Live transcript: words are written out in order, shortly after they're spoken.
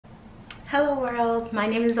Hello world, my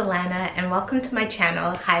name is Alannah and welcome to my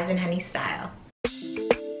channel, Hive and Honey Style.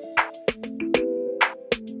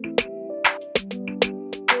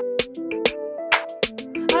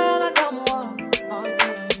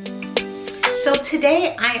 So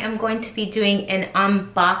today I am going to be doing an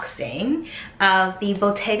unboxing of the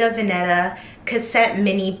Bottega Veneta Cassette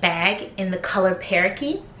mini bag in the color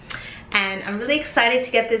Parakeet. And I'm really excited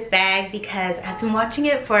to get this bag because I've been watching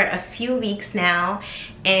it for a few weeks now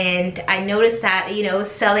and I noticed that, you know, it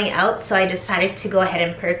was selling out, so I decided to go ahead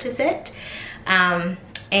and purchase it.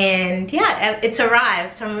 And yeah, it's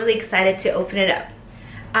arrived, so I'm really excited to open it up.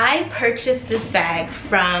 I purchased this bag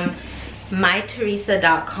from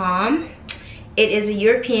myteresa.com. It is a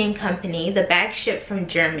European company. The bag shipped from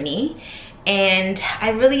Germany and I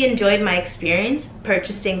really enjoyed my experience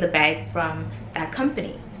purchasing the bag from that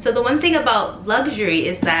company. So the one thing about luxury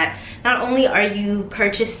is that not only are you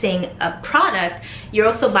purchasing a product, you're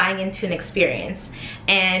also buying into an experience.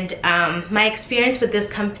 And my experience with this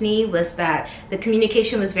company was that the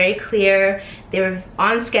communication was very clear. They were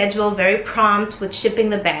on schedule, very prompt with shipping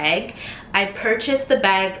the bag. I purchased the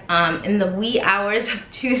bag in the wee hours of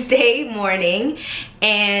Tuesday morning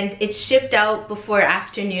and it shipped out before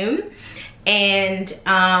afternoon. And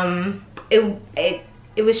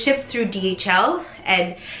it was shipped through DHL,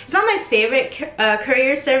 and it's not my favorite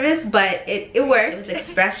courier service, but it worked. It was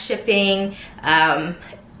express shipping. I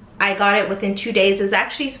got it within 2 days. It was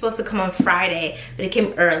actually supposed to come on Friday, but it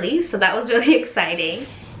came early, so that was really exciting.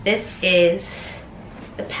 This is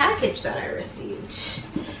the package that I received.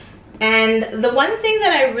 And the one thing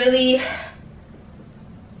that I really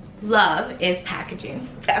love is packaging.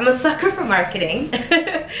 I'm a sucker for marketing.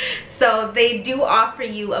 So they do offer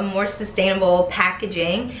you a more sustainable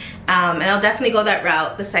packaging, and I'll definitely go that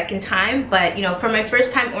route the second time. But you know, for my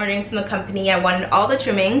first time ordering from the company, I wanted all the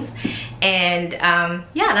trimmings, and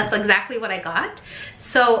yeah, that's exactly what I got.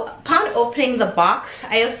 So upon opening the box,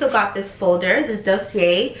 I also got this folder, this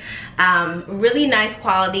dossier. Really nice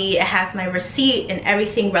quality. It has my receipt and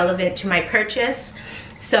everything relevant to my purchase.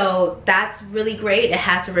 So that's really great. It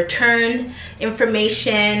has a return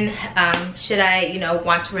information should I, you know,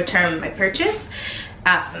 want to return my purchase.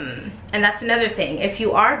 And that's another thing. If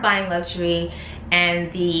you are buying luxury,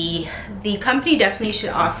 and the company definitely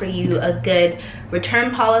should offer you a good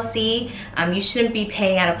return policy. You shouldn't be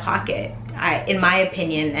paying out of pocket, in my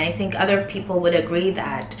opinion. And I think other people would agree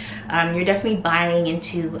that you're definitely buying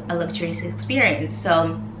into a luxurious experience.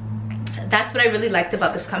 So that's what I really liked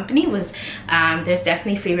about this company was there's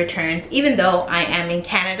definitely free returns, even though I am in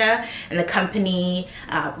Canada and the company,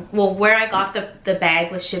 well, where I got the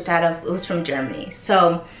bag was shipped out of, it was from Germany.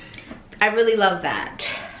 So I really love that.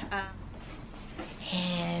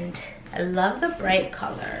 And I love the bright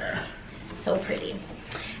color, so pretty.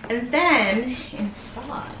 And then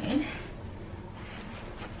inside,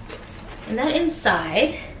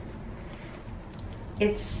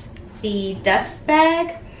 it's the dust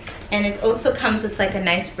bag. And it also comes with like a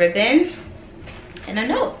nice ribbon and a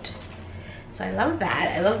note. So I love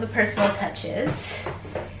that. I love the personal touches.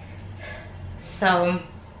 So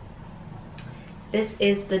this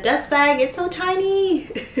is the dust bag. It's so tiny.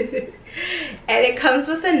 And it comes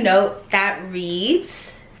with a note that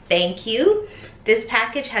reads, "Thank you. This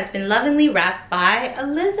package has been lovingly wrapped by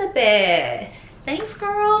Elizabeth." Thanks,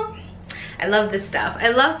 girl. I love this stuff.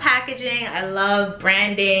 I love packaging. I love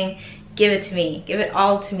branding. Give it to me. Give it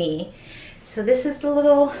all to me. So this is the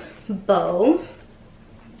little bow.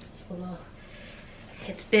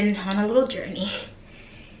 It's been on a little journey.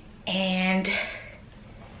 And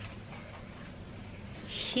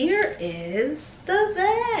here is the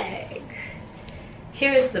bag.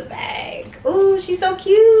 Here's the bag. Oh, she's so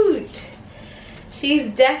cute.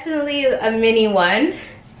 She's definitely a mini one,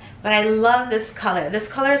 but I love this color. This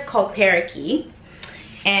color is called Parakeet.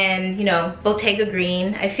 And you know, Bottega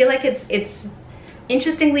green. I feel like it's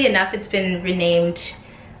interestingly enough, it's been renamed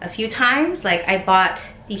a few times. Like I bought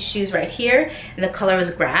these shoes right here and the color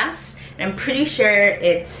was grass, and I'm pretty sure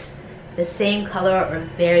it's the same color or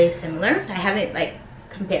very similar. I haven't like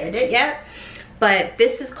compared it yet, but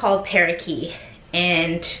this is called Parakeet,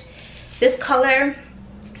 and this color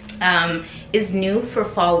is new for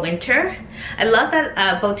fall winter. I love that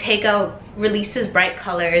Bottega releases bright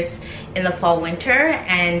colors in the fall winter,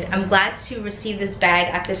 and I'm glad to receive this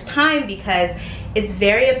bag at this time because it's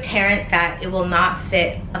very apparent that it will not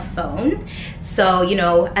fit a phone. So you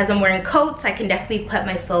know, as I'm wearing coats, I can definitely put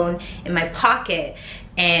my phone in my pocket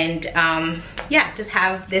and yeah, just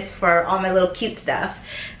have this for all my little cute stuff.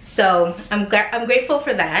 So I'm grateful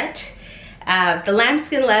for that. The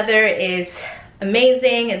lambskin leather is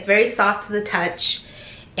amazing. It's very soft to the touch,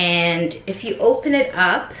 and if you open it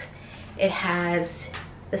up, It has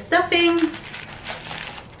the stuffing,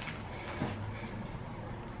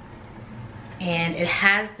 and it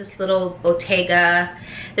has this little Bottega.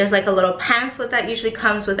 There's like a little pamphlet that usually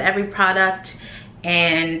comes with every product,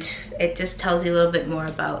 and it just tells you a little bit more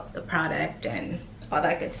about the product and all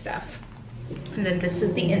that good stuff. And then this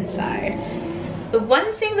is the inside. The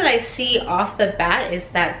one thing that I see off the bat is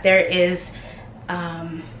that there is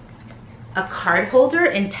a card holder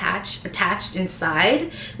attached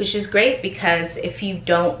inside, which is great because if you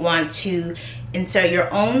don't want to insert your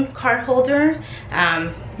own card holder,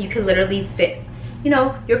 you could literally fit, you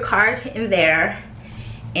know, your card in there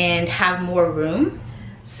and have more room.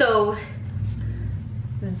 So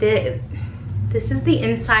this is the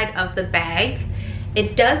inside of the bag.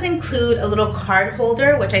 It does include a little card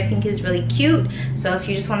holder, which I think is really cute. So if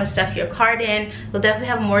you just want to stuff your card in, you'll definitely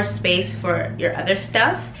have more space for your other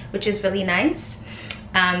stuff, which is really nice.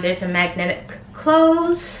 There's a magnetic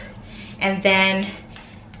close, and then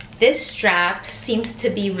this strap seems to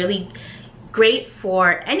be really great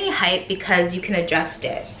for any height because you can adjust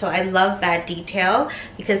it. So I love that detail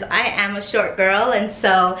because I am a short girl, and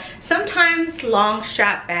so sometimes long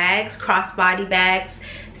strap bags, crossbody bags,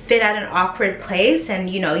 fit at an awkward place, and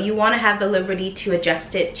you know, you want to have the liberty to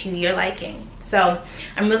adjust it to your liking. So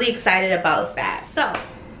I'm really excited about that. So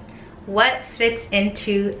what fits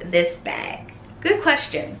into this bag? Good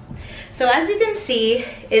question. So as you can see,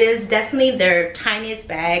 it is definitely their tiniest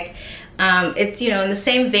bag. It's, you know, in the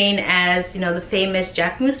same vein as, you know, the famous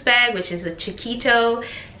Jacquemus bag, which is a chiquito,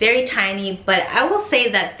 very tiny. But I will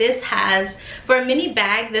say that this has, for a mini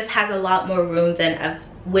bag, this has a lot more room than I've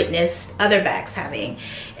witnessed other bags having.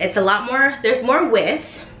 It's a lot more, there's more width,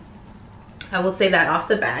 I will say that off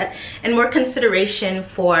the bat, and more consideration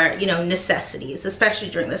for, you know, necessities,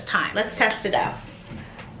 especially during this time. Let's test it out.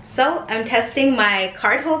 So I'm testing my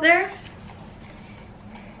card holder,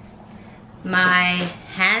 my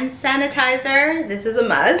hand sanitizer, this is a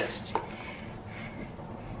must,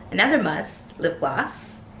 another must, lip gloss,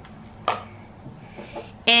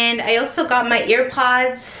 and I also got my ear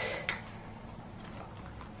pods.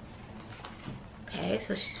 Okay,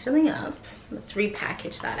 so she's filling up. Let's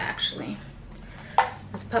repackage that actually.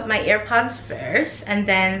 Let's put my AirPods first, and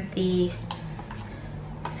then the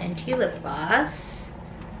Fenty lip gloss.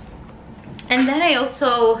 And then I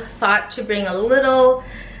also thought to bring a little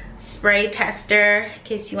spray tester in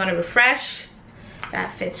case you want to refresh.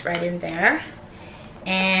 That fits right in there.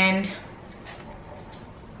 And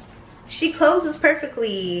she closes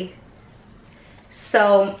perfectly.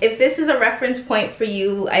 So if this is a reference point for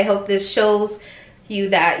you, I hope this shows you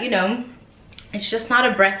that, you know, it's just not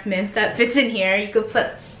a breath mint that fits in here. You could put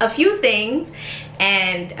a few things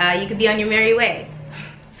and you could be on your merry way.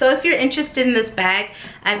 So if you're interested in this bag,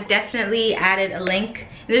 I've definitely added a link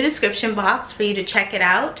in the description box for you to check it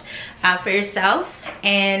out for yourself.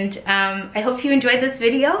 And I hope you enjoyed this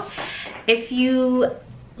video. If you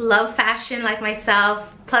love fashion like myself,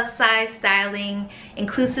 plus size styling,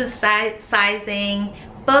 inclusive sizing,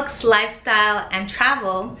 books, lifestyle, and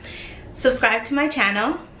travel, subscribe to my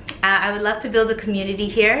channel. I would love to build a community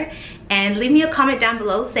here, and leave me a comment down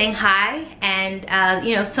below saying hi and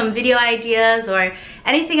you know, some video ideas or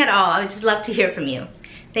anything at all. I would just love to hear from you.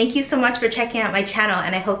 Thank you so much for checking out my channel,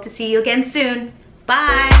 and I hope to see you again soon.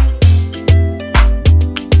 Bye.